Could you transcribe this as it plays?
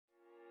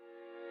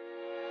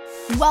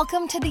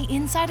Welcome to the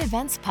Inside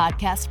Events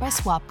podcast by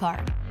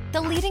Swapcard, the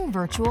leading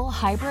virtual,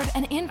 hybrid,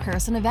 and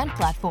in-person event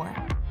platform.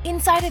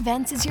 Inside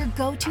Events is your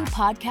go-to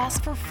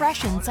podcast for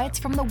fresh insights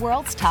from the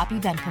world's top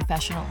event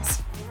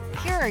professionals.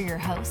 Here are your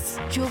hosts,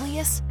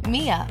 Julius,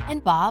 Mia,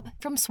 and Bob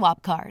from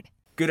Swapcard.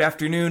 Good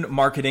afternoon,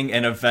 marketing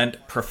and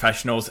event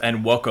professionals,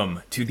 and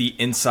welcome to the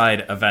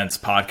Inside Events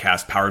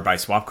podcast powered by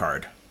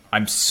Swapcard.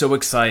 I'm so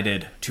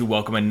excited to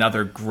welcome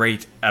another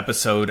great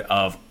episode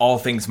of all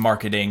things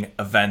marketing,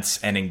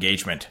 events, and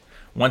engagement.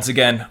 Once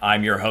again,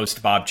 I'm your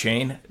host, Bob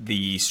Chain,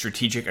 the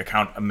strategic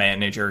account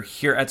manager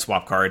here at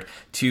Swapcard,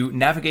 to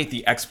navigate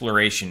the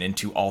exploration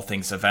into all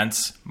things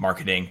events,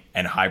 marketing,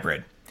 and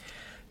hybrid.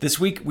 This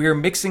week, we are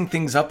mixing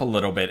things up a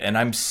little bit, and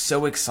I'm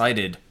so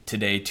excited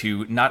today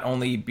to not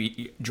only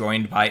be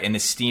joined by an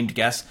esteemed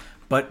guest,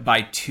 but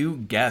by two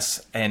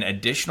guests and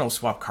additional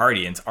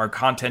Swapcardians, our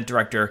content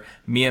director,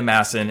 Mia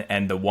Masson,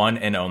 and the one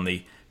and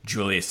only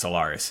Julius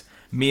Solaris.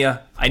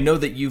 Mia, I know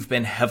that you've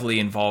been heavily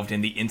involved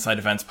in the Inside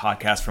Events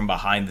podcast from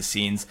behind the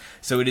scenes,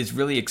 so it is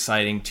really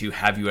exciting to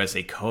have you as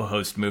a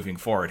co-host moving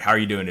forward. How are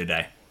you doing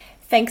today?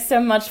 Thanks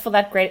so much for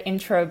that great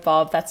intro,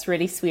 Bob. That's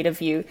really sweet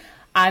of you.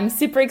 I'm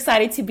super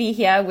excited to be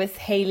here with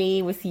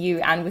Haley, with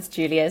you, and with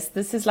Julius.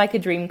 This is like a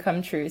dream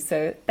come true,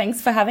 so thanks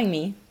for having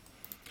me.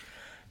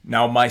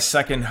 Now, my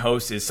second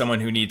host is someone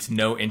who needs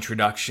no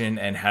introduction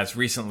and has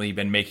recently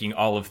been making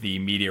all of the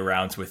media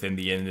rounds within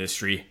the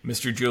industry,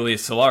 Mr.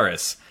 Julius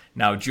Solaris.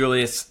 Now,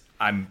 Julius,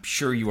 I'm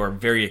sure you are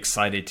very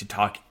excited to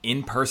talk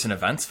in-person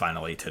events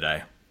finally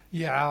today.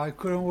 Yeah, I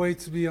couldn't wait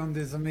to be on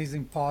this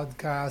amazing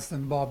podcast.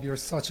 And Bob, you're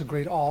such a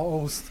great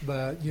host,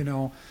 but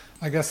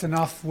I guess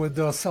enough with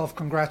the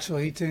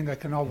self-congratulating. I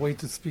cannot wait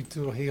to speak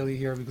to Haley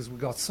here because we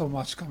got so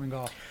much coming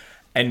up.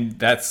 And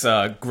that's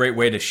a great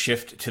way to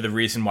shift to the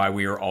reason why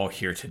we are all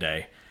here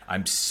today.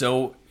 I'm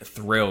so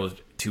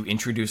thrilled to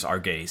introduce our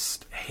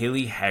guest,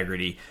 Haley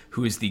Haggerty,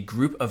 who is the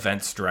Group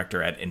Events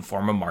Director at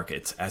Informa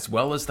Markets, as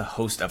well as the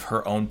host of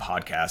her own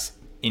podcast,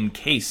 In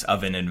Case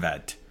of an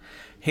Event.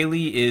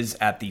 Haley is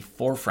at the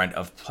forefront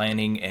of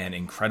planning an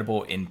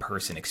incredible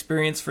in-person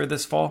experience for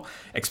this fall,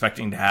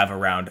 expecting to have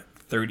around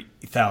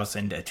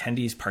 30,000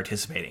 attendees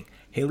participating.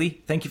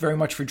 Haley, thank you very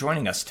much for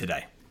joining us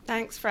today.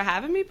 Thanks for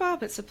having me,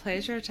 Bob. It's a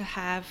pleasure to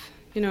have,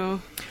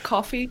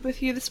 coffee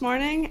with you this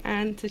morning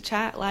and to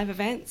chat live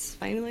events,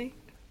 finally.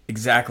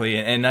 Exactly.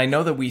 And I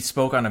know that we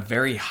spoke on a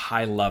very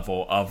high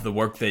level of the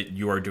work that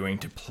you are doing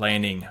to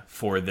planning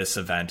for this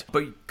event.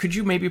 But could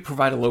you maybe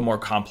provide a little more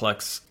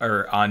complex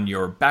on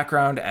your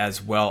background as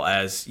well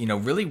as,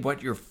 really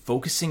what you're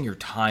focusing your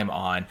time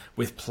on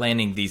with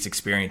planning these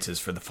experiences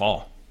for the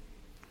fall?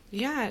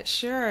 Yeah,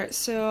 sure.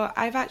 So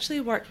I've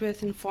actually worked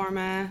with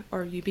Informa,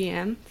 or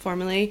UBM,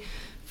 formerly,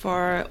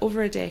 for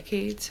over a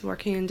decade,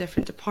 working in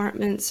different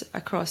departments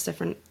across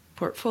different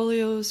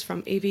portfolios,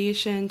 from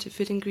aviation to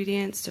food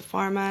ingredients to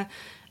pharma,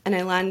 and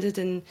I landed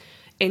in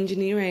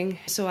engineering.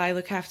 So I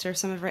look after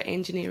some of our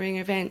engineering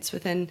events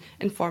within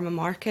Informa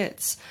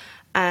Markets.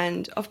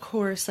 And of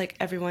course, like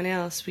everyone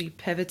else, we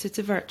pivoted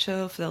to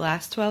virtual for the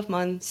last 12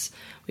 months.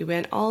 We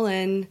went all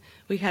in.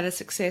 We had a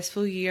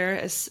successful year,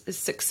 as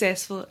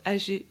successful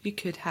as you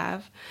could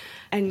have.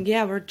 And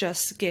yeah, we're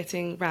just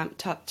getting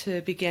ramped up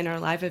to begin our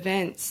live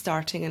events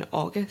starting in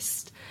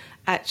August,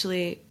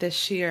 actually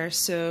this year.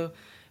 So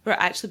we're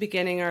actually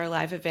beginning our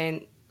live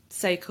event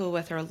cycle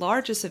with our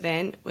largest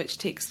event, which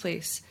takes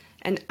place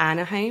in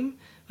Anaheim,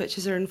 which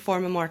is our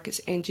Informa Markets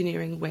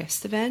Engineering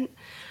West event.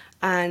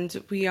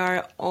 And we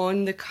are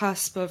on the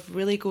cusp of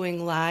really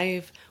going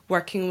live,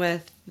 working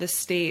with the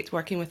state,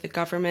 working with the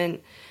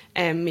government,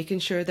 and making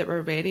sure that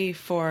we're ready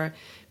for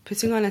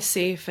putting on a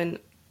safe and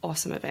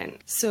awesome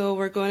event. So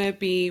we're going to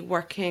be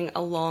working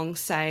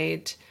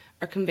alongside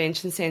our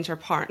convention centre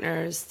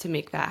partners to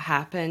make that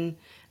happen.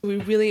 We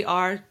really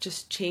are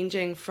just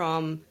changing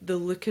from the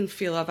look and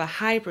feel of a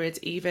hybrid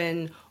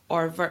even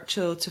or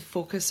virtual to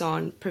focus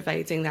on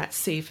providing that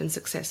safe and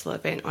successful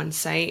event on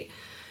site.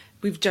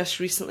 We've just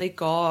recently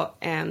got,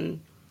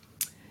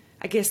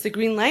 the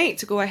green light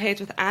to go ahead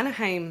with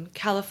Anaheim.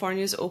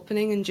 California's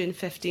opening in June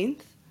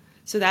 15th.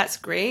 So that's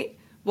great.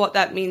 What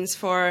that means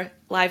for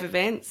live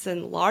events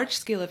and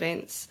large-scale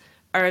events,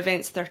 our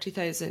event's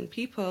 30,000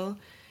 people,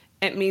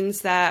 it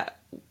means that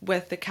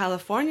with the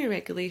California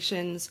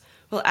regulations,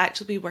 we'll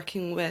actually be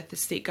working with the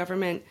state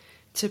government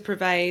to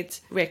provide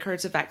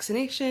records of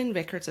vaccination,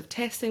 records of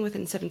testing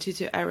within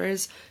 72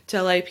 hours to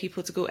allow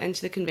people to go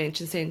into the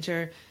convention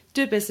centre,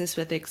 do business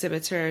with the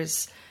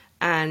exhibitors.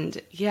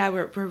 And yeah,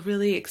 we're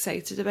really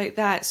excited about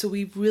that. So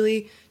we've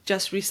really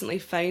just recently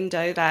found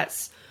out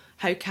that's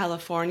how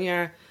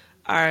California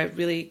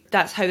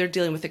that's how they're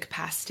dealing with the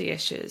capacity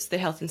issues, the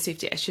health and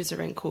safety issues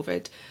around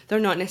COVID. They're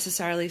not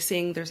necessarily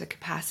saying there's a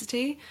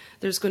capacity.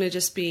 There's going to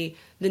just be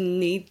the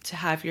need to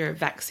have your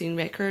vaccine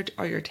record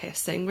or your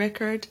testing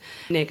record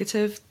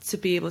negative to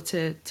be able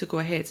to go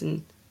ahead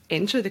and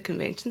enter the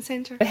convention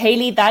centre.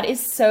 Haley, that is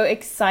so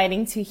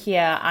exciting to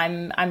hear.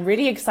 I'm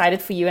really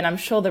excited for you, and I'm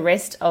sure the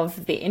rest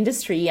of the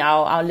industry,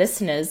 our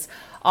listeners,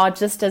 are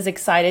just as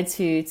excited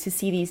to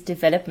see these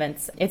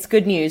developments. It's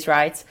good news,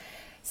 right?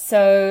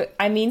 So,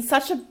 I mean,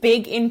 such a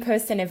big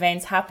in-person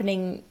event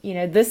happening,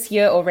 this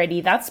year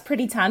already, that's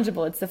pretty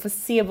tangible. It's the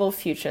foreseeable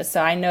future.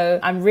 So I know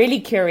I'm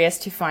really curious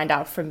to find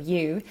out from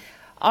you.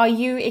 Are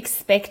you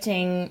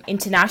expecting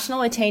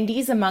international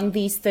attendees among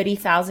these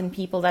 30,000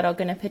 people that are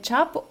going to pitch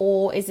up,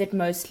 or is it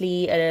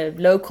mostly a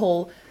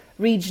local,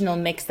 regional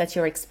mix that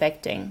you're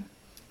expecting?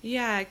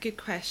 Yeah, good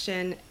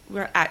question.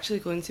 We're actually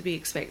going to be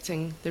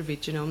expecting the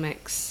regional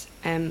mix,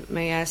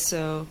 Maya.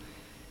 So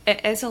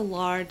it is a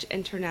large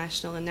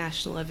international and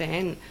national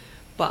event,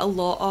 but a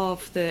lot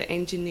of the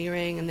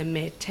engineering and the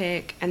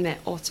medtech and the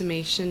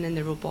automation and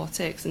the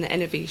robotics and the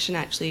innovation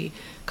actually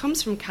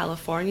comes from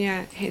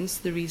California, hence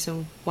the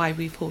reason why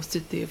we've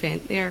hosted the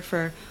event there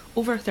for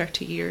over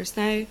 30 years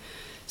now.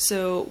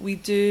 So we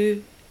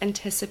do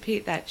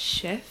anticipate that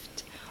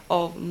shift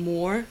of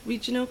more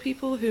regional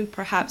people who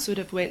perhaps would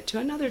have went to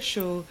another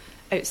show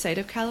outside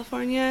of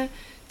California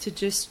to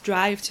just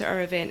drive to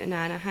our event in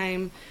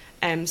Anaheim.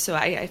 So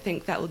I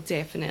think that will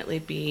definitely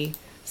be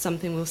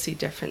something we'll see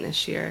different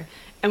this year.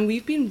 And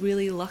we've been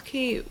really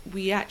lucky.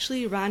 We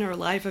actually ran our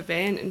live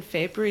event in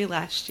February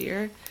last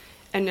year,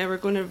 and now we're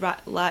going to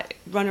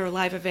run our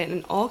live event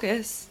in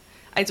August.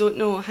 I don't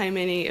know how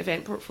many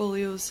event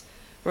portfolios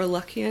were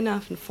lucky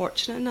enough and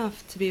fortunate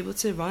enough to be able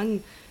to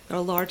run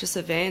our largest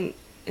event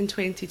in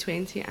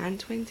 2020 and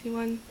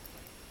 21.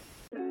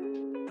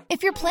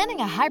 If you're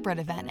planning a hybrid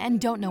event and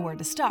don't know where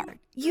to start,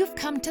 you've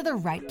come to the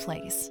right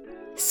place.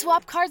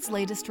 Swapcard's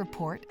latest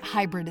report,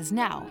 Hybrid is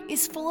Now,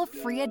 is full of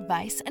free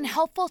advice and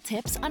helpful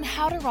tips on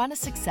how to run a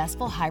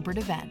successful hybrid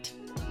event.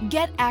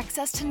 Get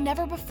access to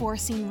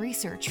never-before-seen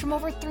research from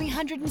over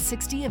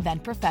 360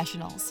 event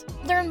professionals.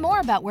 Learn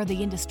more about where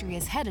the industry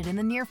is headed in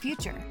the near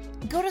future.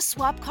 Go to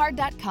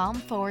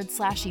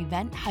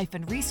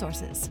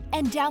swapcard.com/event-resources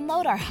and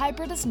download our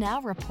Hybrid is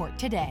Now report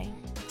today.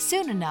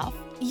 Soon enough,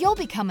 you'll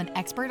become an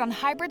expert on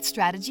hybrid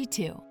strategy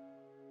too.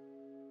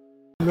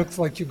 Looks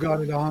like you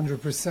got it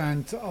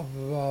 100% of,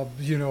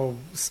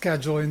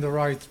 scheduling the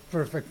right,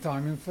 perfect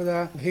timing for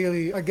that.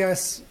 Haley, I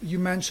guess you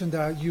mentioned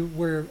that you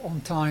were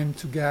on time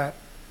to get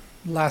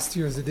last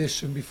year's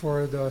edition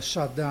before the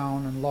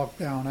shutdown and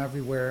lockdown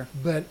everywhere.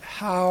 But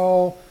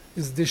how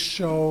is this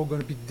show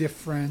going to be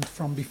different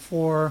from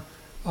before?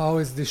 How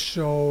is this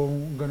show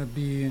going to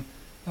be?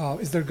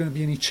 Is there going to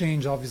be any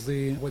change,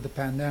 obviously, with the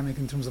pandemic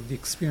in terms of the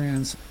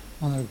experience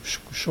on the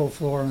show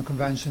floor, on the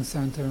convention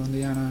center, on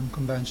the Anaheim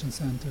Convention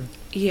Center?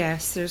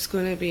 Yes, there's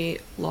going to be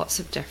lots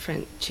of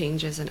different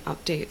changes and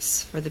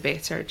updates for the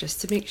better, just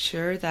to make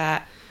sure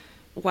that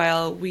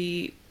while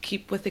we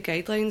keep with the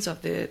guidelines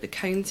of the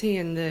county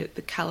and the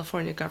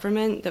California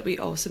government, that we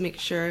also make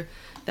sure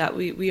that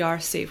we are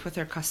safe with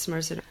our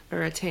customers and our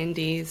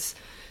attendees.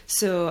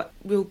 So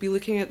we'll be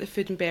looking at the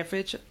food and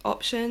beverage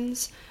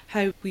options,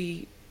 how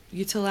we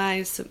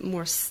utilise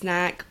more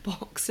snack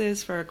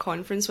boxes for a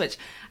conference, which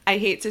I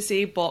hate to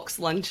say box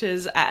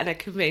lunches at a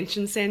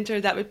convention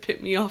centre, that would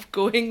put me off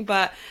going,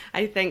 but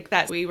I think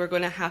that we were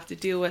going to have to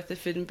deal with the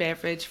food and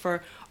beverage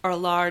for our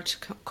large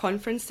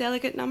conference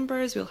delegate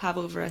numbers. We'll have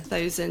over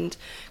 1,000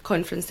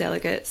 conference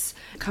delegates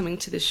coming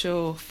to the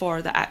show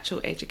for the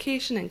actual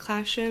education and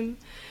classroom.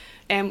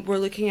 We're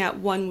looking at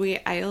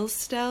one-way aisles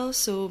still,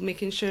 so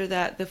making sure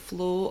that the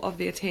flow of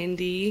the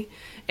attendee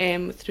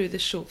through the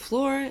show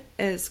floor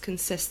is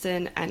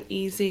consistent and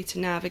easy to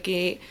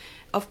navigate.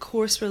 Of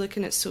course, we're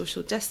looking at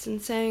social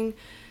distancing,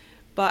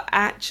 but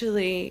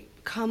actually,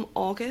 come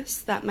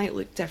August, that might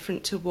look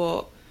different to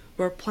what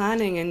we're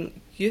planning and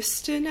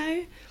used to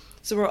now.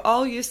 So we're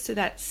all used to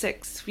that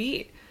 6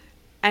 feet,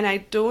 and I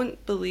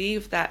don't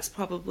believe that's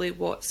probably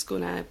what's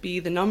going to be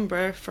the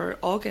number for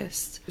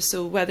August.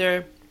 So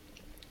whether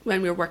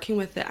when we're working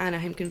with the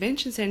Anaheim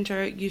Convention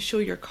Centre, you show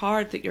your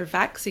card that you're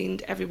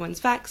vaccinated,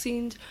 everyone's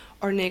vaccinated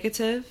or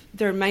negative,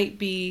 there might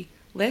be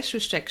less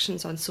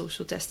restrictions on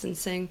social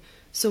distancing.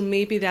 So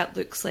maybe that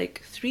looks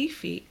like 3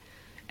 feet.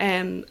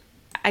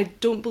 I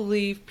don't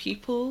believe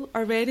people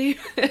are ready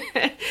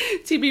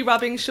to be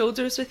rubbing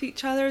shoulders with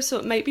each other. So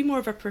it might be more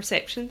of a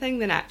perception thing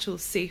than actual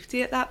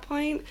safety at that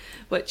point,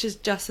 which is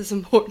just as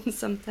important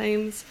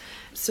sometimes.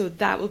 So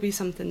that will be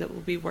something that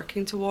we'll be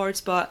working towards.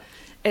 But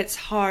it's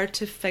hard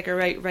to figure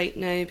out right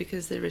now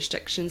because the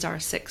restrictions are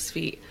 6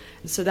 feet.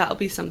 So that'll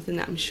be something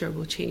that I'm sure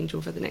will change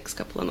over the next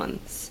couple of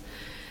months.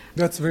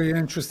 That's very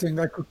interesting.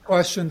 I could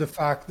question the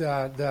fact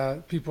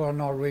that people are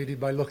not ready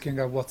by looking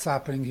at what's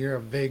happening here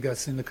in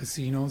Vegas in the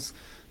casinos.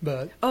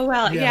 But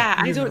yeah,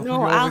 I don't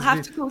know. I'll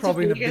have to go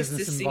probably to in a Vegas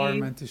business to see.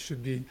 environment, it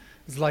should be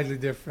slightly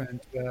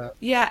different.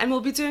 Yeah, and we'll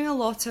be doing a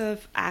lot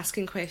of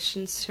asking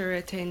questions to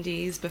our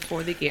attendees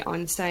before they get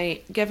on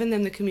site, giving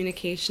them the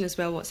communication as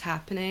well, what's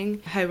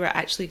happening, how we're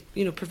actually,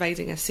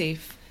 providing a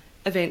safe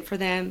event for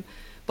them.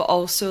 But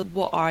also,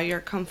 what are your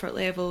comfort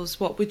levels?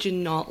 What would you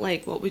not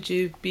like? What would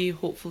you be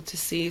hopeful to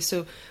see?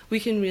 So we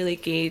can really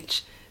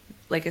gauge,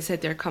 like I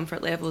said, their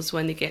comfort levels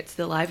when they get to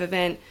the live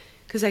event.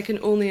 Because I can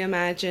only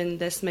imagine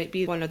this might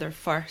be one of their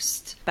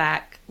first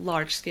back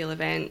large-scale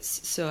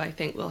events. So I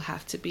think we'll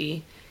have to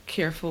be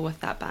careful with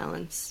that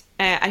balance.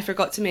 I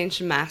forgot to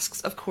mention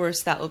masks. Of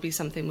course, that will be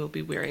something we'll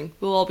be wearing.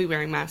 We'll all be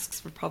wearing masks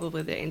for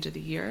probably the end of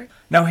the year.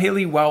 Now,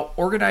 Haley, while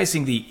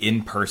organizing the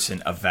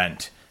in-person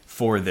event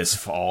for this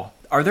fall,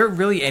 are there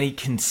really any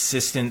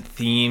consistent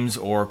themes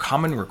or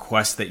common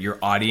requests that your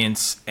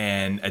audience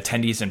and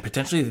attendees and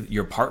potentially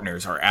your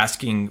partners are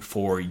asking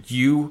for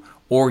you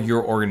or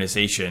your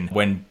organization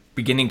when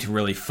beginning to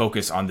really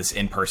focus on this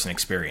in-person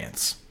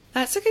experience?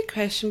 That's a good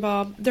question,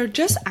 Bob. They're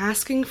just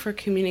asking for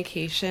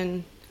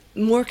communication,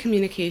 more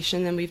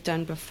communication than we've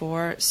done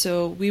before.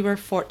 So we were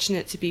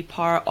fortunate to be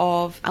part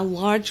of a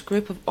large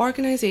group of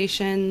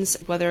organisations,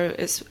 whether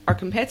it's our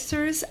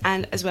competitors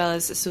and as well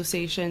as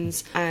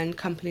associations and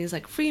companies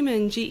like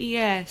Freeman,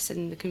 GES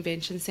and the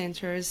convention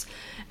centres.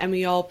 And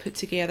we all put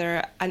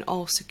together an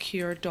all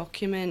secure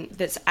document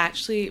that's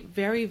actually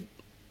very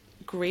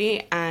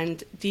great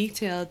and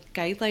detailed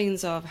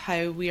guidelines of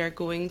how we are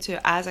going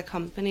to, as a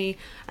company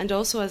and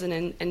also as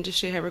an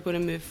industry, how we're going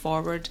to move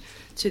forward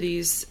to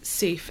these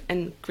safe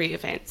and great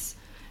events.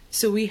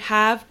 So we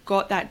have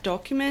got that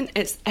document.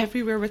 It's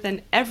everywhere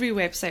within every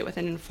website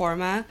within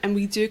Informa, and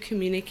we do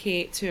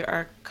communicate to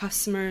our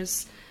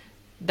customers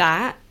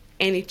that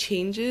any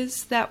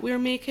changes that we're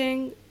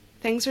making,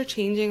 things are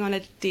changing on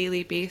a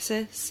daily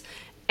basis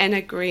in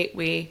a great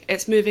way.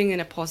 It's moving in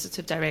a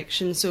positive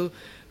direction. So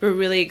we're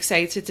really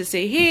excited to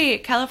say, hey,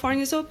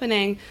 California's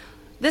opening.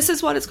 This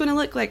is what it's going to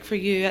look like for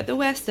you at the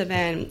West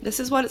event. This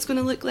is what it's going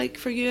to look like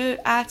for you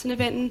at an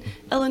event in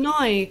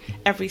Illinois.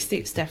 Every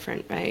state's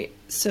different, right?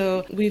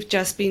 So we've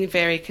just been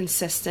very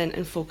consistent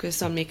and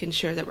focused on making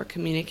sure that we're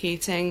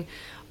communicating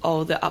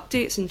all the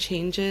updates and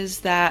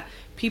changes that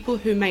people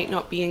who might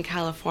not be in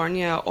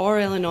California or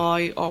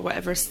Illinois or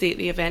whatever state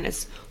the event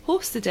is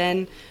hosted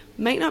in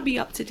might not be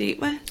up to date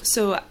with.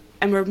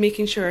 And we're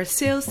making sure our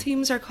sales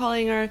teams are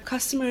calling our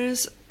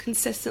customers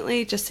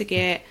consistently just to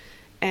get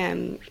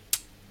a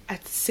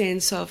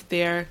sense of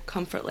their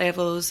comfort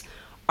levels.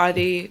 Are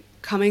they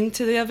coming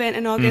to the event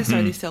in August? Mm-hmm.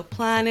 Are they still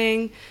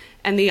planning?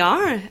 And they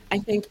are. I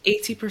think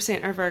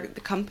 80% of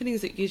the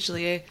companies that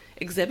usually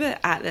exhibit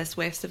at this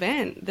West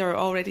event, they're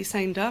already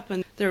signed up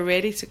and they're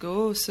ready to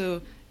go.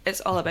 So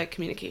it's all about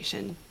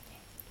communication.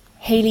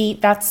 Haley,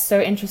 that's so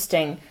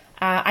interesting.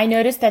 I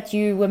noticed that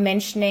you were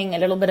mentioning a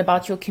little bit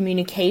about your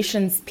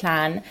communications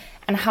plan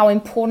and how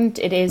important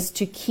it is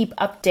to keep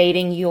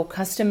updating your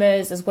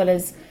customers as well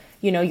as,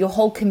 your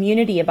whole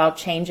community about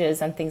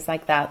changes and things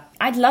like that.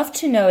 I'd love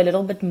to know a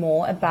little bit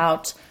more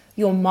about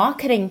your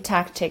marketing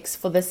tactics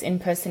for this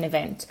in-person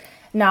event.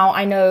 Now,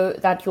 I know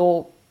that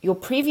your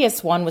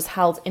previous one was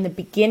held in the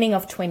beginning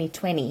of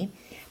 2020.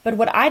 But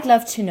what I'd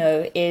love to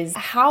know is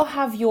how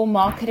have your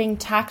marketing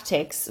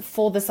tactics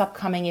for this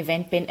upcoming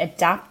event been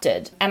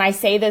adapted? And I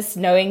say this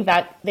knowing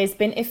that there's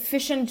been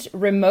efficient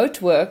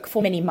remote work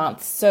for many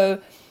months.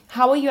 So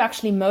how are you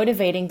actually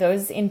motivating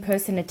those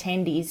in-person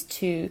attendees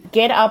to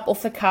get up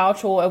off the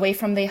couch or away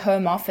from their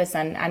home office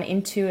and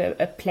into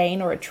a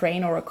plane or a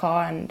train or a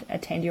car and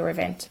attend your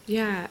event?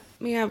 Yeah,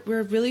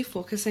 we're really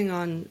focusing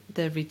on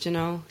the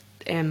regional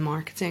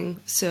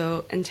marketing.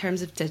 So in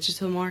terms of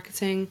digital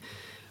marketing,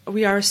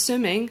 we are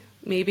assuming,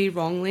 maybe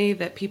wrongly,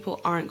 that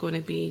people aren't going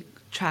to be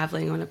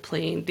traveling on a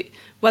plane.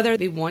 Whether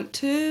they want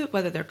to,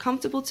 whether they're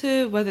comfortable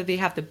to, whether they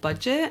have the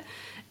budget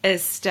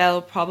is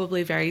still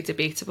probably very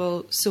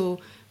debatable. So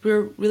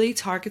we're really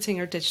targeting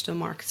our digital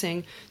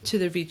marketing to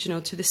the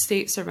regional, to the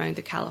states around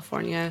the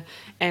California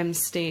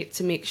state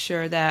to make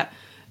sure that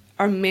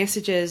our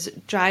messages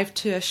drive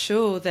to a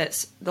show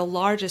that's the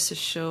largest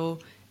show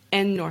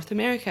in North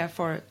America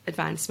for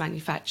advanced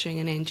manufacturing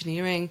and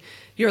engineering.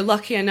 You're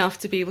lucky enough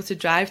to be able to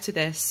drive to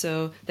this,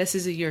 so this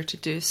is a year to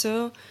do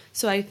so.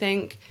 So I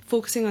think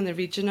focusing on the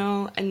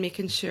regional and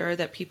making sure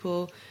that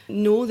people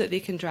know that they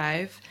can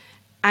drive.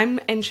 I'm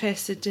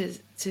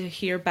interested to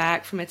hear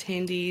back from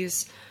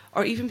attendees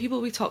or even people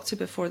we talked to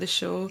before the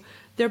show,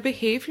 their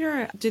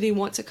behaviour. Do they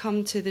want to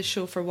come to the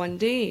show for one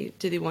day?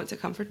 Do they want to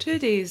come for 2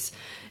 days?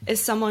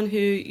 Is someone who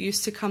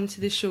used to come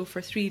to the show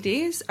for 3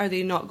 days, are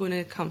they not going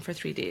to come for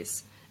 3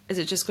 days? Is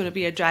it just going to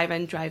be a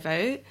drive-in,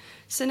 drive-out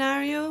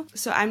scenario?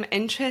 So I'm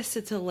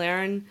interested to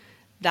learn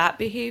that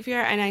behaviour,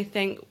 and I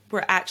think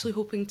we're actually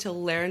hoping to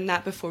learn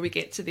that before we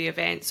get to the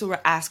event. So we're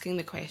asking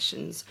the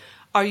questions.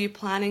 Are you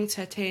planning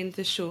to attend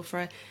the show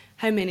for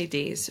how many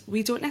days?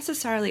 We don't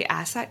necessarily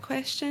ask that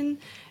question,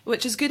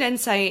 which is good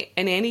insight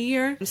in any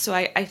year. So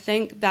I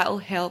think that'll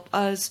help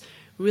us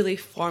really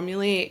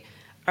formulate,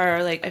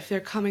 or like if they're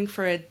coming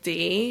for a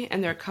day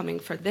and they're coming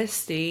for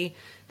this day,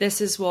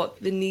 this is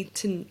what the need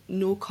to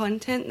know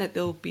content that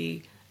they'll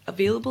be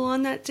available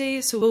on that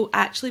day. So we'll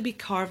actually be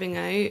carving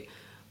out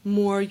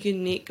more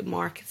unique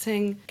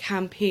marketing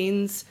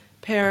campaigns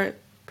per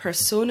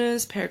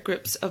personas, per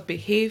groups of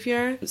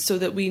behaviour, so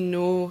that we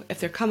know if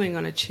they're coming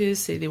on a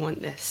Tuesday, they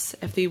want this.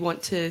 If they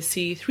want to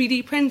see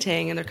 3D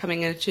printing and they're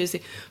coming on a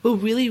Tuesday, we'll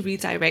really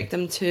redirect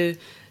them to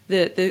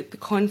the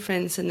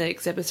conference and the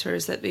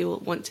exhibitors that they will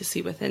want to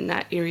see within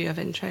that area of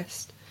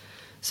interest.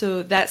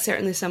 So that's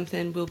certainly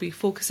something we'll be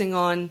focusing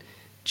on,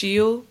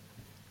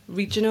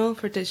 regional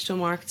for digital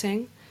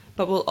marketing,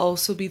 but we'll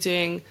also be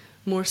doing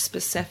more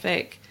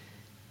specific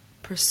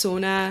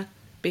persona,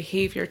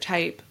 behavior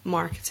type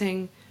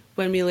marketing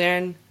when we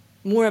learn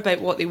more about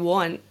what they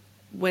want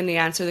when they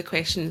answer the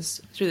questions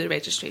through the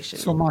registration.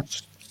 So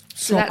much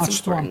that's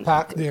to important.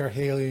 unpack there,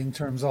 Haley, in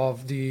terms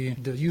of the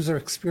user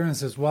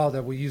experience as well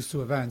that we use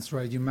to events,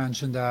 right? You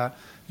mentioned that,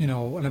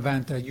 an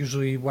event that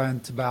usually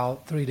went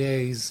about 3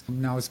 days,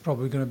 now it's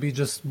probably going to be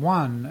just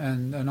one.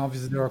 And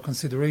obviously there are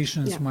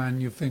considerations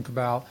when you think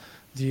about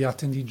the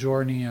attendee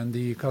journey and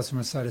the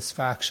customer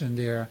satisfaction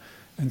there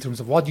in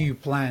terms of what do you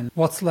plan?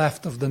 What's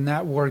left of the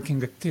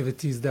networking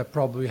activities that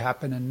probably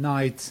happen at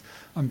night?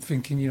 I'm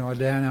thinking, at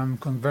the NM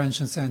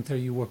Convention Center,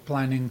 you were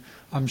planning,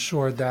 I'm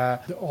sure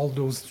that all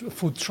those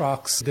food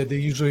trucks that they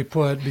usually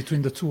put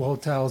between the two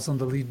hotels on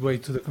the leadway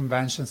to the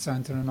convention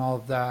center and all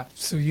of that.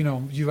 So,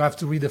 you have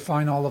to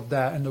redefine all of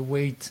that and the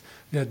weight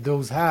that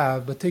those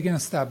have. But taking a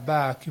step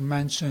back, you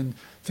mentioned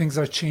things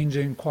are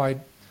changing quite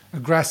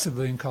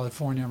aggressively in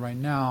California right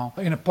now,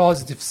 in a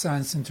positive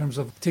sense, in terms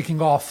of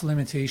taking off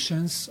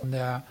limitations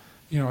that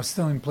are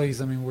still in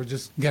place. I mean, we're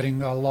just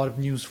getting a lot of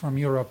news from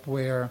Europe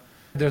where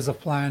there's a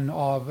plan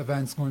of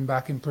events going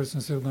back in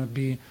person, so it's going to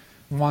be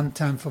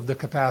 1/10 of the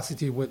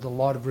capacity with a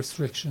lot of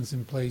restrictions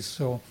in place.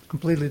 So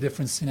completely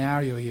different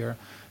scenario here.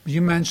 But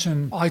you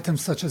mentioned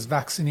items such as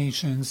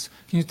vaccinations.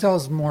 Can you tell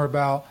us more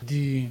about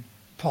the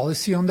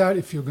policy on that,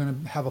 if you're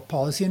going to have a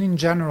policy? And in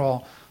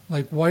general,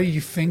 what are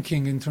you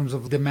thinking in terms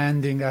of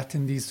demanding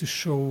attendees to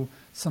show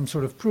some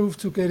sort of proof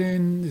to get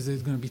in? Is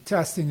it going to be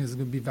testing? Is it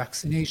going to be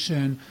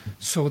vaccination?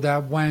 So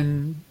that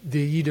when they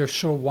either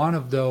show one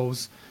of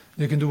those,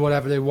 they can do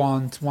whatever they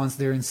want once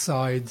they're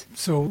inside.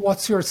 So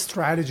what's your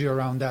strategy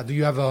around that? Do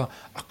you have a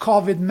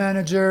COVID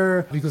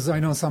manager? Because I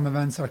know some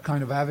events are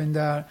kind of having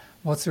that.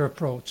 What's your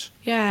approach?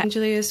 Yeah,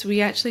 Julius,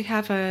 we actually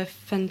have a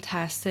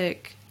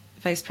fantastic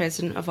Vice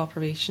President of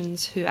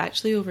Operations who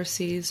actually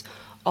oversees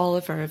all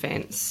of our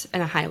events in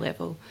a high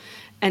level.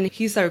 And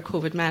he's our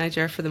COVID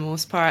manager for the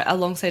most part,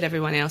 alongside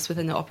everyone else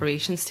within the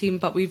operations team.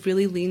 But we've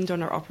really leaned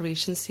on our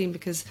operations team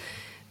because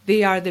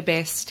they are the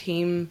best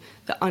team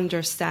that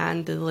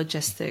understand the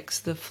logistics,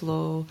 the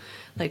flow,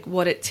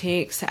 what it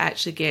takes to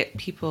actually get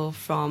people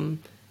from,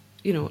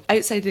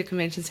 outside the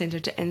convention centre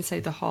to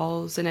inside the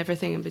halls and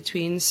everything in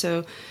between.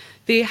 So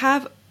they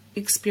have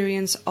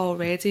experience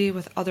already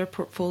with other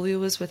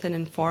portfolios within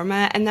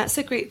Informa, and that's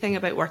the great thing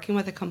about working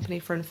with a company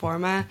for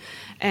Informa.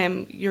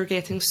 You're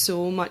getting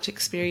so much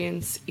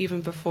experience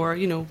even before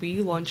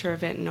we launch our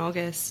event in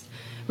August.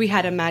 We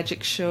had a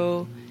magic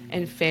show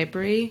in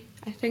February,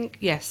 I think,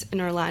 yes, in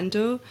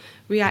Orlando.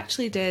 We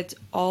actually did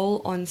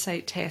all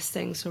on-site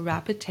testing, so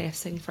rapid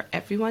testing for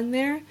everyone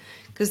there,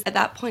 because at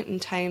that point in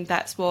time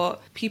that's what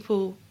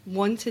people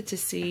wanted to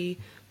see,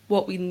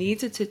 what we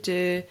needed to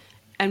do,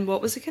 and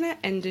what was the kind of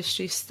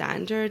industry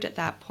standard at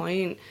that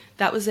point.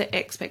 That was the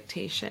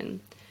expectation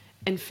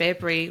in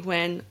February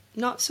when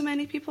not so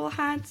many people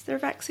had their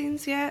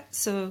vaccines yet.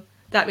 So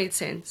that made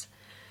sense.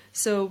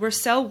 So we're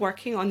still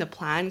working on the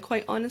plan,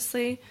 quite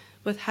honestly,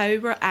 with how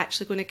we're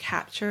actually going to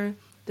capture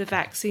the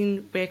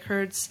vaccine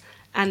records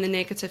and the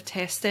negative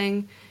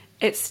testing.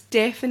 It's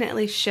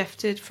definitely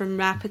shifted from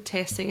rapid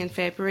testing in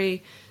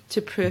February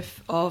to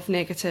proof of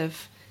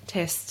negative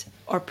test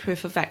or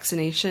proof of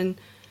vaccination.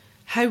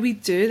 How we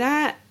do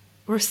that,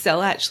 we're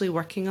still actually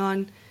working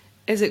on.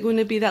 Is it going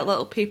to be that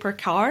little paper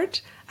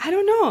card? I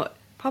don't know.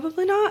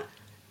 Probably not.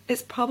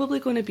 It's probably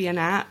going to be an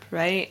app,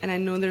 right? And I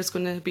know there's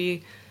going to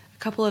be a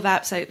couple of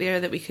apps out there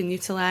that we can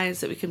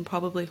utilise, that we can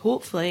probably,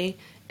 hopefully,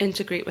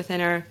 integrate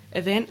within our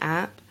event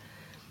app.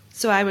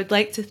 So I would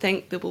like to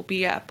think there will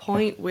be at a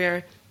point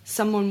where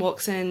someone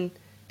walks in,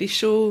 they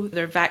show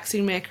their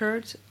vaccine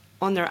record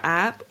on their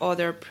app or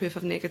their proof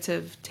of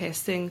negative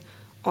testing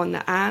on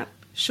the app,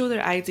 show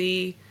their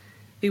ID,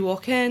 they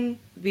walk in,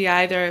 they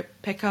either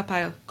pick up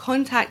a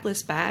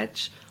contactless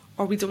badge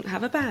or we don't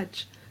have a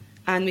badge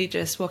and they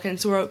just walk in.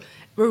 So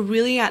we're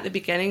really at the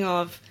beginning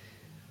of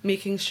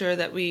making sure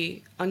that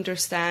we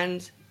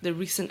understand the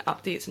recent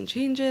updates and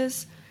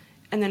changes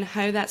and then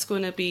how that's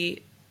going to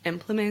be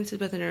implemented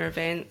within our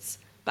events.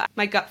 But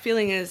my gut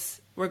feeling is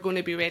we're going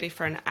to be ready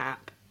for an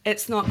app.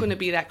 It's not going to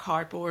be that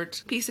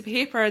cardboard piece of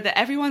paper that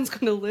everyone's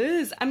going to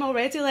lose. I'm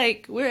already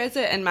like, where is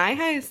it in my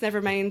house?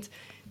 Never mind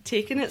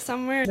taking it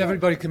somewhere.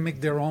 Everybody can make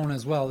their own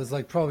as well. It's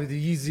probably the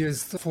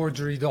easiest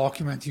forgery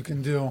document you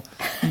can do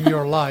in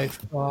your life.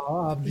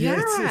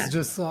 It's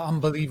just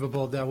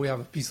unbelievable that we have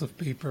a piece of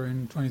paper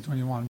in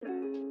 2021.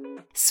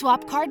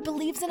 SwapCard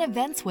believes in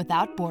events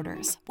without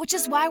borders, which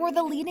is why we're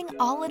the leading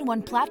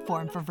all-in-one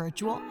platform for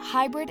virtual,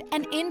 hybrid,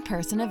 and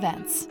in-person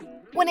events.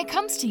 When it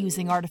comes to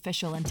using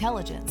artificial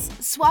intelligence,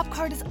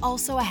 SwapCard is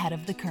also ahead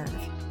of the curve.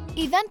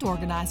 Event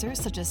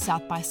organizers such as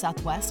South by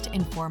Southwest,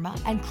 Informa,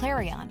 and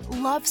Clarion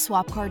love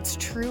SwapCard's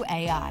true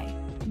AI.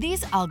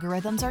 These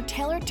algorithms are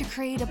tailored to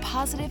create a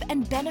positive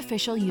and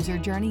beneficial user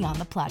journey on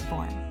the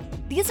platform.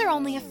 These are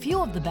only a few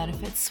of the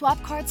benefits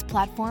SwapCard's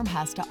platform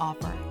has to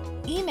offer.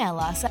 Email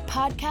us at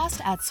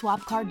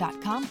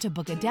podcast@swapcard.com to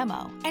book a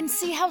demo and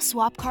see how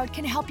SwapCard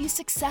can help you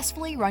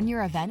successfully run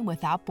your event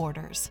without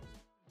borders.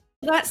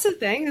 That's the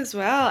thing as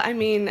well. I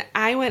mean,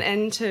 I went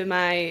into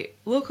my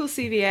local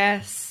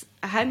CVS,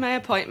 I had my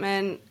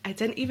appointment, I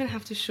didn't even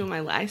have to show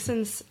my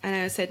license, and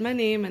I said my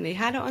name and they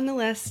had it on the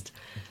list.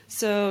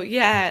 So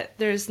yeah,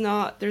 there's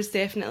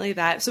definitely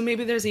that. So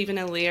maybe there's even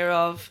a layer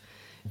of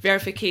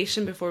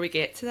verification before we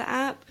get to the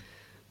app,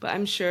 but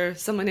I'm sure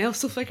someone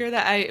else will figure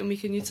that out and we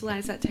can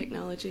utilize that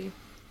technology.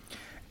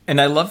 And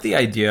I love the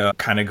idea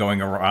kind of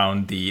going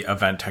around the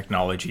event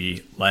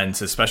technology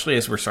lens, especially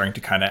as we're starting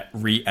to kind of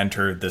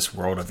re-enter this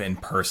world of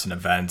in-person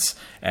events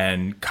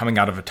and coming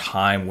out of a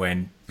time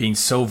when being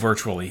so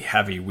virtually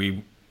heavy,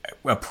 we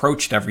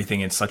approached everything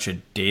in such a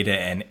data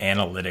and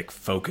analytic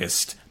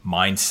focused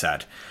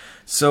mindset.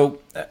 So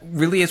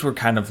really, as we're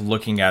kind of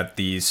looking at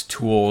these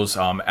tools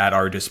at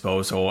our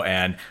disposal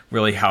and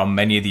really how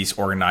many of these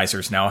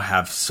organizers now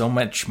have so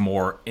much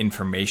more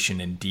information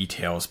and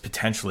details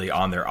potentially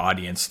on their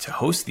audience to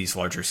host these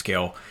larger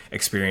scale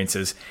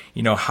experiences,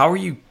 how are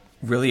you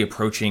really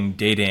approaching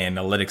data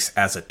analytics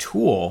as a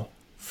tool,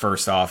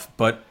 first off,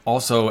 but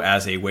also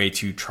as a way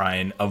to try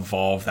and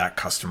evolve that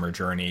customer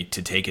journey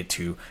to take it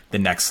to the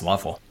next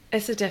level?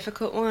 It's a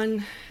difficult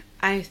one.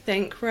 I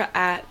think we're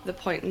at the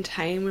point in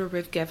time where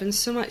we've given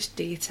so much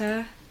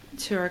data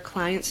to our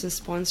clients and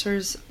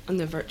sponsors on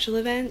the virtual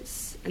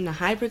events and the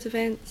hybrid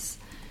events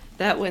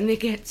that when they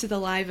get to the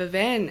live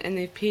event and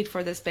they've paid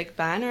for this big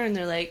banner and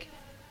they're like,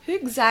 who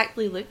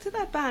exactly looked at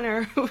that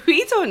banner?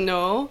 We don't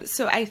know.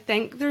 So I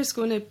think there's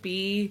going to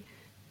be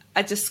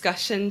a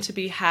discussion to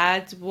be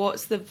had.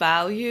 What's the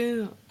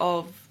value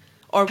of,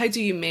 or how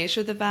do you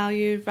measure the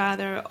value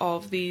rather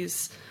of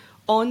these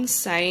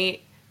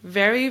on-site,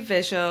 very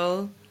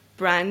visual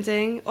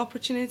branding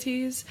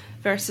opportunities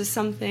versus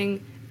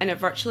something in a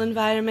virtual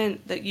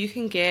environment that you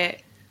can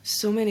get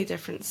so many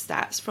different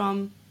stats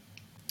from.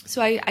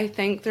 So I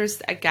think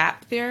there's a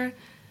gap there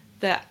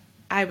that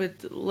I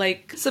would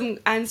like some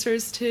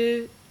answers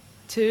to,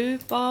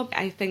 Bob.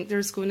 I think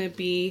there's going to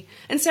be,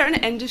 and certain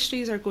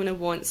industries are going to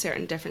want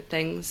certain different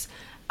things.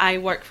 I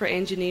work for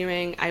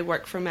engineering, I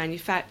work for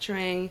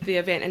manufacturing. The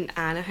event in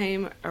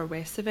Anaheim, our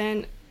West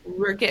event,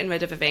 we're getting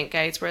rid of event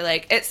guides. We're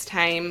like, it's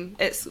time,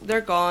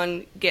 they're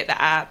gone, get the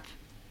app,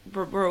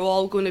 we're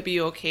all going to be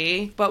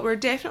okay. But we're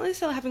definitely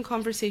still having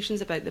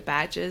conversations about the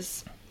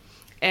badges.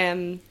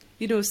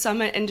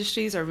 Some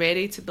industries are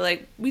ready to be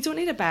like, we don't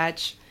need a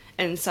badge,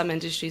 and some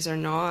industries are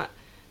not.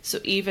 So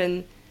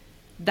even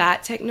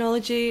that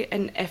technology,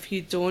 and if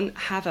you don't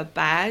have a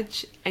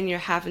badge and you're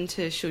having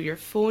to show your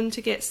phone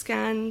to get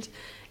scanned,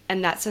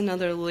 and that's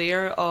another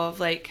layer of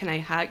like, can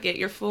I get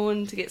your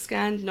phone to get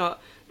scanned?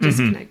 Not just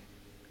can I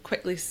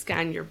quickly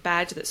scan your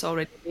badge that's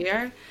already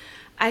there.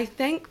 I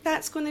think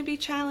that's going to be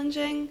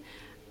challenging.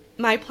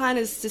 My plan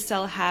is to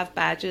still have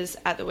badges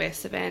at the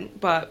West event,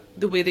 but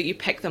the way that you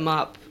pick them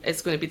up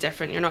is going to be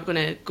different. You're not going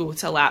to go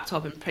to a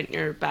laptop and print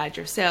your badge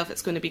yourself.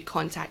 It's going to be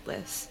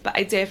contactless. But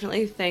I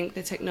definitely think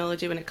the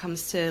technology when it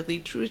comes to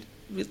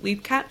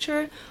lead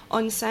capture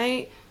on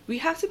site, we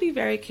have to be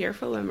very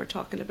careful when we're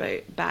talking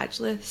about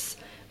badgeless.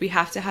 We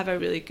have to have a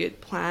really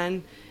good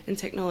plan and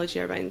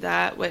technology around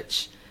that,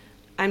 which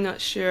I'm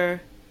not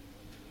sure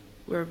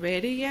we're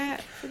ready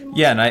yet.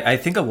 Yeah, and I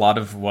think a lot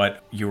of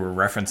what you were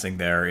referencing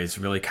there is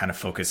really kind of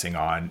focusing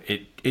on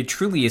it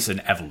truly is an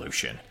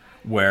evolution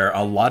where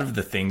a lot of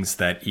the things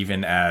that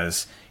even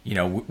as,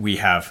 we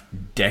have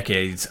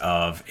decades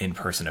of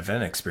in-person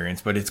event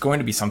experience, but it's going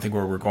to be something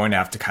where we're going to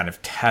have to kind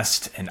of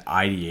test and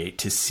ideate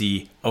to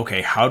see,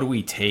 okay, how do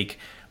we take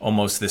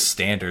almost this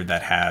standard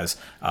that has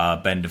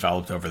been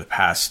developed over the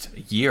past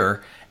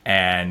year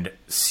and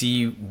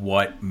see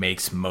what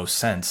makes most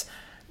sense,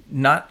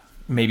 not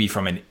maybe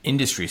from an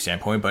industry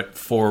standpoint, but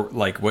for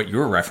like what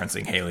you're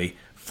referencing, Haley,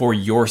 for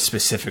your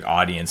specific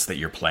audience that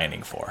you're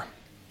planning for.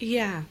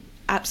 Yeah,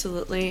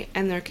 absolutely.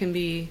 And there can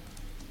be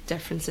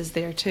differences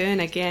there too. And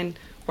again,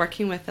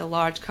 working with a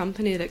large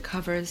company that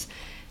covers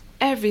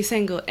every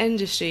single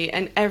industry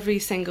and every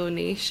single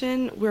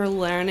nation, we're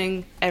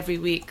learning every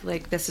week,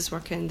 like this is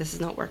working, this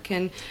is not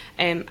working.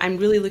 I'm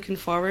really looking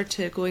forward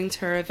to going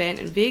to our event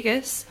in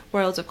Vegas,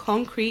 World of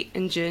Concrete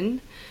in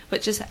June,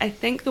 which is I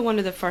think one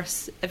of the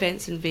first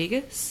events in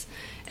Vegas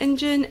in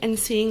June, and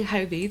seeing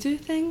how they do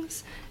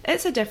things.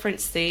 It's a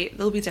different state,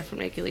 there'll be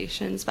different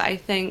regulations, but I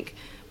think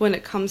when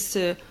it comes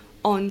to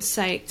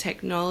on-site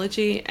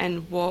technology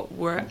and what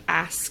we're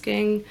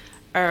asking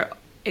our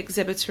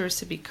exhibitors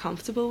to be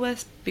comfortable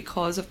with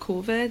because of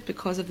COVID,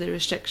 because of the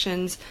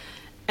restrictions,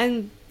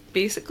 and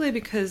basically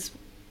because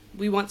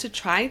we want to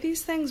try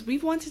these things.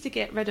 We've wanted to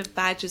get rid of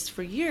badges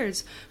for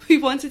years. We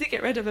wanted to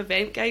get rid of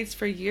event guides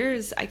for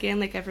years. Again,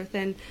 like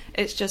everything,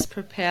 it's just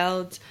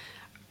propelled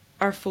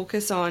our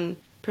focus on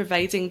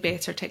providing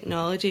better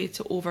technology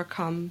to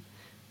overcome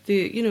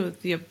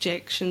the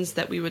objections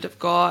that we would have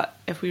got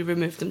if we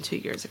removed them 2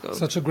 years ago.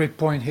 Such a great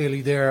point,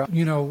 Haley, there.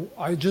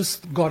 I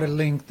just got a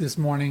link this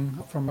morning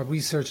from a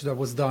research that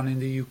was done in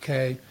the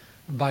UK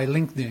by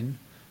LinkedIn,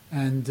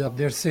 and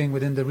they're saying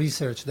within the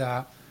research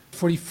that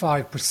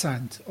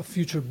 45% of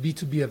future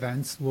B2B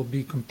events will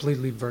be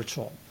completely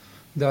virtual.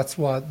 That's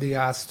what they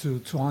asked to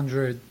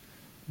 200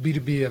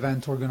 B2B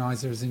event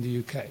organizers in the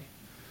UK.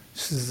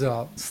 This is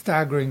a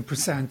staggering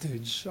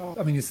percentage.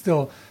 I mean, it's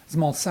still a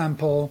small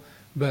sample,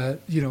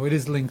 but it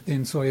is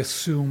LinkedIn, so I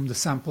assume the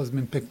sample has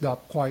been picked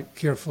up quite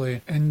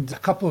carefully. And a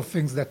couple of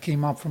things that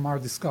came up from our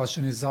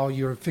discussion is how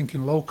you're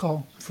thinking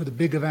local for the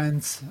big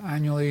events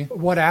annually.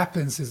 What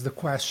happens is the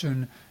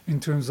question in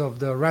terms of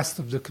the rest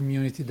of the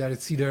community, that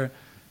it's either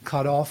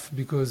cut off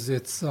because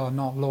it's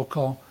not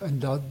local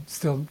and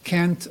still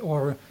can't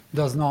or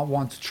does not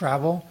want to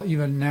travel,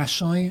 even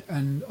nationally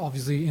and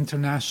obviously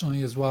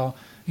internationally as well.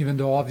 Even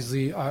though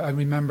obviously I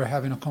remember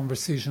having a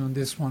conversation on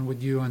this one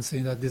with you and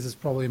saying that this is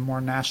probably a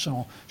more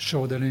national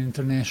show than an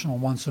international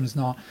one, so it's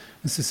not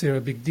necessarily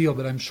a big deal.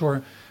 But I'm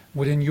sure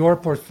within your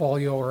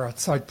portfolio or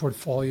outside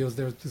portfolios,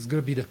 there's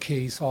going to be the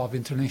case of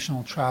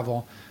international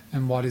travel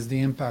and what is the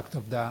impact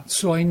of that.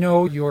 So I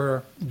know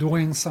you're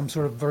doing some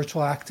sort of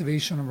virtual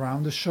activation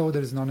around the show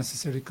that is not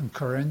necessarily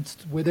concurrent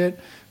with it,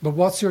 but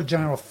what's your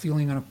general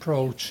feeling and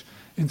approach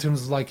in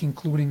terms of like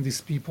including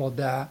these people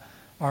that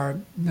are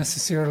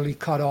necessarily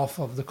cut off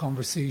of the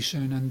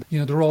conversation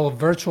and the role of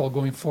virtual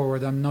going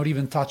forward? I'm not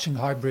even touching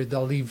hybrid.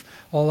 I'll leave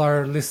all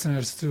our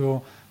listeners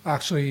to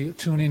actually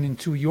tune in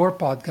into your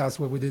podcast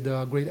where we did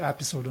a great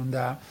episode on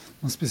that,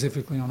 and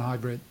specifically on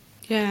hybrid.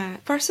 Yeah.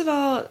 First of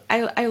all,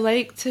 I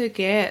like to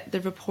get the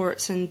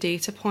reports and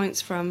data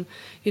points from,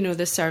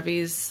 the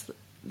surveys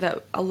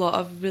that a lot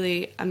of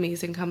really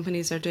amazing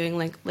companies are doing,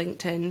 like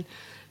LinkedIn.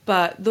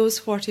 But those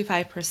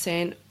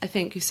 45%, I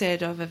think you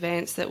said, of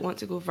events that want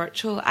to go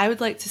virtual, I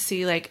would like to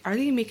see, are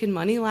they making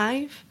money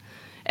live?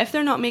 If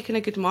they're not making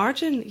a good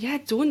margin,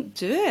 don't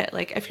do it.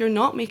 If you're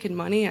not making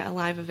money at a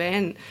live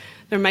event,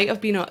 they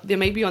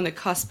might be on the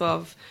cusp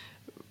of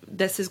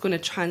this is going to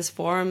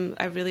transform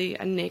a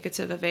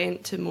negative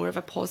event to more of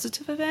a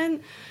positive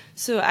event.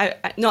 So I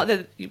not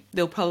that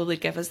they'll probably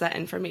give us that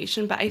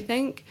information, but I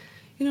think,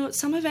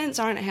 some events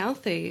aren't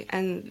healthy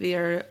and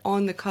they're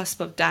on the cusp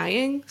of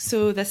dying.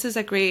 So this is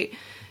a great,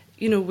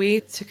 way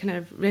to kind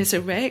of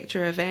resurrect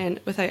your event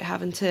without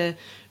having to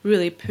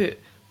really put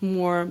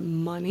more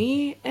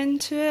money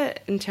into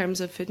it in terms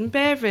of food and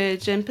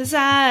beverage and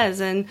pizzazz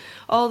and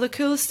all the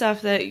cool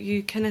stuff that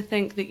you kind of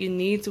think that you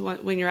need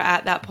when you're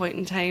at that point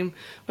in time,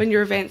 when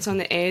your event's on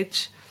the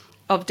edge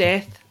of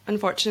death,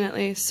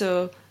 unfortunately.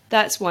 So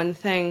that's one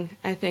thing.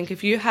 I think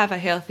if you have a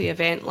healthy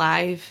event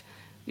live,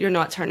 you're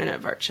not turning it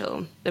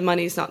virtual. The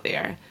money's not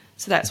there.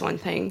 So that's one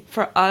thing.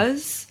 For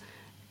us,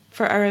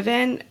 for our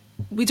event,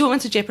 we don't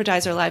want to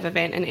jeopardize our live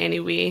event in any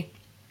way.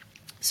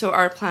 So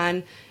our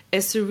plan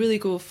is to really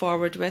go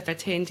forward with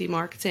attendee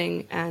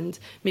marketing and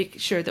make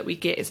sure that we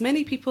get as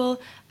many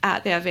people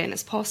at the event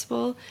as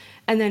possible.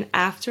 And then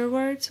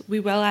afterwards, we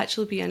will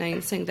actually be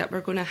announcing that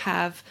we're going to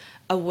have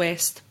a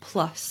West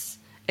Plus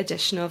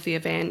edition of the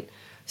event.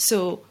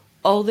 So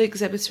all the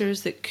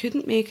exhibitors that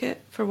couldn't make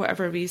it for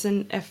whatever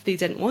reason, if they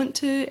didn't want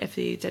to, if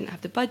they didn't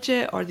have the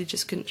budget or they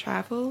just couldn't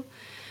travel,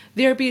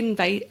 they're being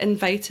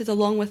invited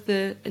along with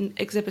the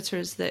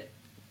exhibitors that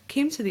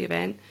came to the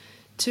event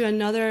to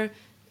another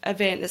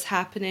event that's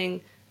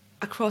happening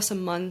across a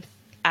month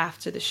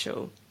after the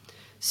show.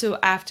 So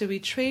after we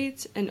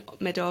trade in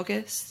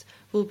mid-August,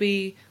 we'll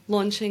be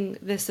launching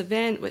this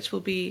event, which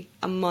will be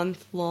a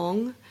month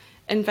long,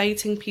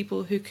 inviting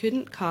people who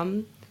couldn't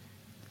come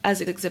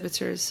as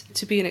exhibitors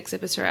to be an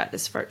exhibitor at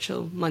this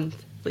virtual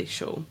monthly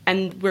show.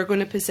 And we're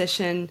going to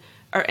position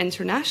our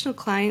international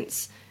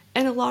clients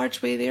in a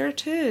large way there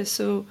too.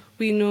 So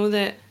we know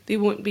that they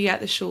won't be at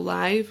the show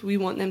live. We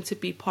want them to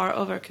be part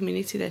of our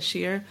community this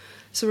year.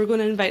 So we're going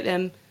to invite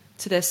them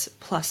to this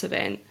Plus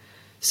event.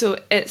 So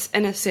it's,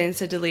 in a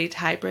sense, a delayed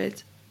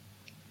hybrid.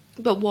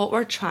 But what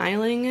we're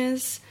trialing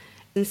is,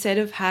 instead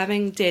of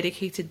having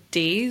dedicated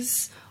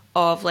days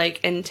of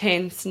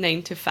intense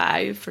 9 to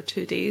 5 for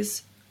 2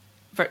 days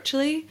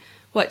virtually,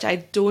 which I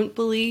don't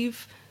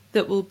believe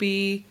that will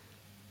be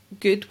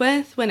good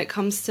with when it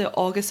comes to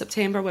August,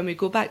 September, when we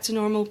go back to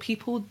normal.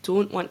 People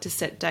don't want to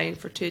sit down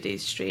for 2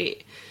 days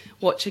straight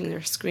watching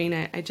their screen.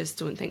 I just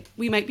don't think.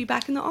 We might be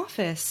back in the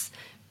office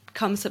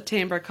come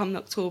September, come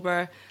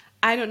October.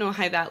 I don't know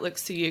how that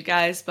looks to you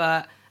guys,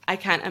 but I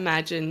can't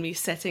imagine me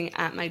sitting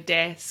at my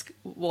desk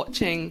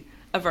watching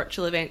a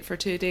virtual event for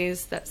 2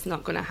 days. That's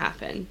not going to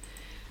happen.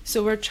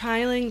 So we're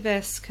trialing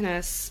this kind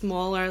of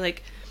smaller,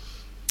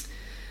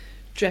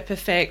 drip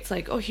effect,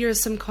 oh,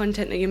 here's some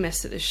content that you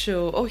missed at the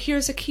show. Oh,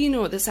 here's a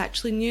keynote that's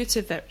actually new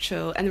to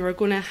virtual. And we're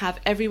going to have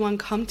everyone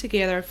come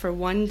together for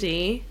 1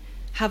 day,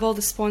 have all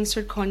the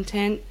sponsored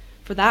content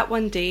for that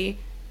 1 day,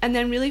 and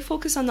then really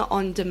focus on the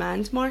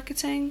on-demand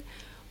marketing.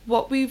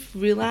 What we've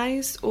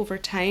realised over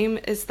time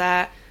is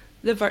that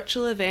the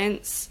virtual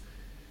events,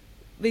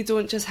 they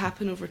don't just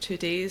happen over 2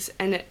 days,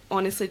 and it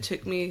honestly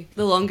took me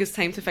the longest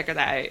time to figure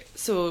that out.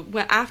 So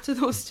after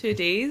those 2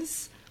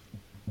 days,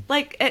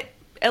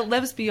 it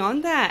lives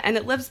beyond that, and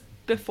it lives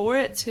before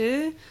it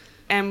too.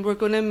 And we're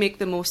going to make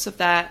the most of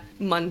that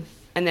month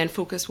and then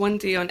focus 1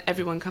 day on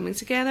everyone coming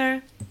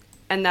together,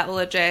 and that will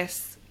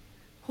address,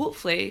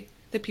 hopefully,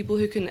 the people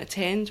who can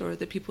attend or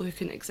the people who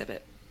can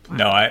exhibit.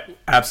 No, I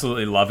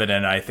absolutely love it.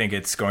 And I think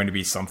it's going to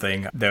be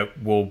something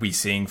that we'll be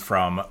seeing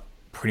from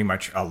pretty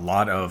much a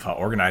lot of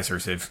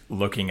organizers, if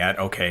looking at,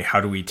 okay, how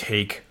do we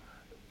take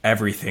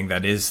everything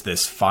that is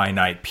this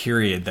finite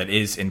period that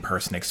is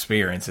in-person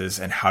experiences,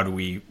 and how do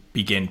we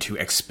begin to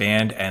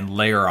expand and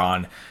layer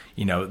on,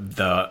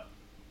 the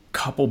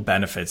couple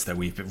benefits that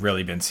we've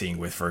really been seeing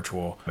with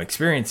virtual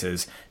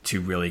experiences to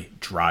really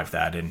drive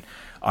that. And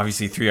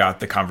obviously throughout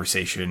the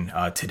conversation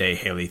today,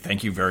 Haley,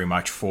 thank you very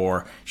much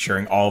for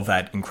sharing all of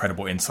that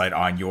incredible insight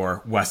on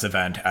your WES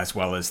event, as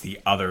well as the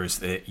others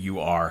that you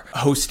are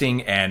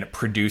hosting and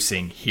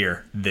producing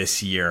here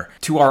this year.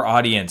 To our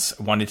audience,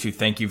 I wanted to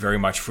thank you very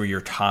much for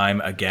your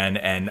time again,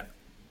 and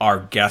our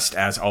guest,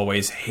 as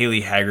always,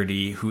 Haley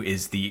Haggerty, who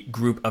is the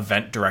Group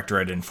Event Director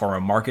at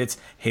Informa Markets.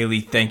 Haley,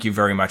 thank you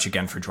very much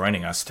again for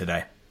joining us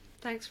today.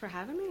 Thanks for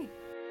having me.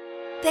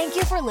 Thank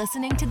you for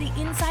listening to the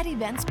Inside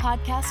Events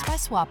podcast by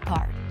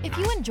Swapcard. If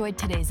you enjoyed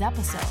today's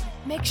episode,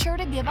 make sure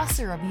to give us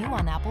a review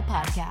on Apple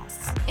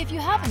Podcasts. If you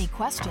have any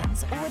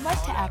questions or would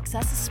like to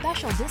access a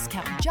special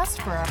discount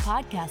just for our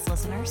podcast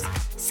listeners,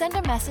 send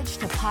a message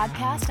to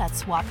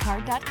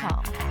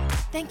podcast@swapcard.com.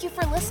 Thank you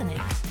for listening,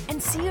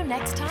 and see you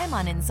next time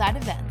on Inside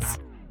Events.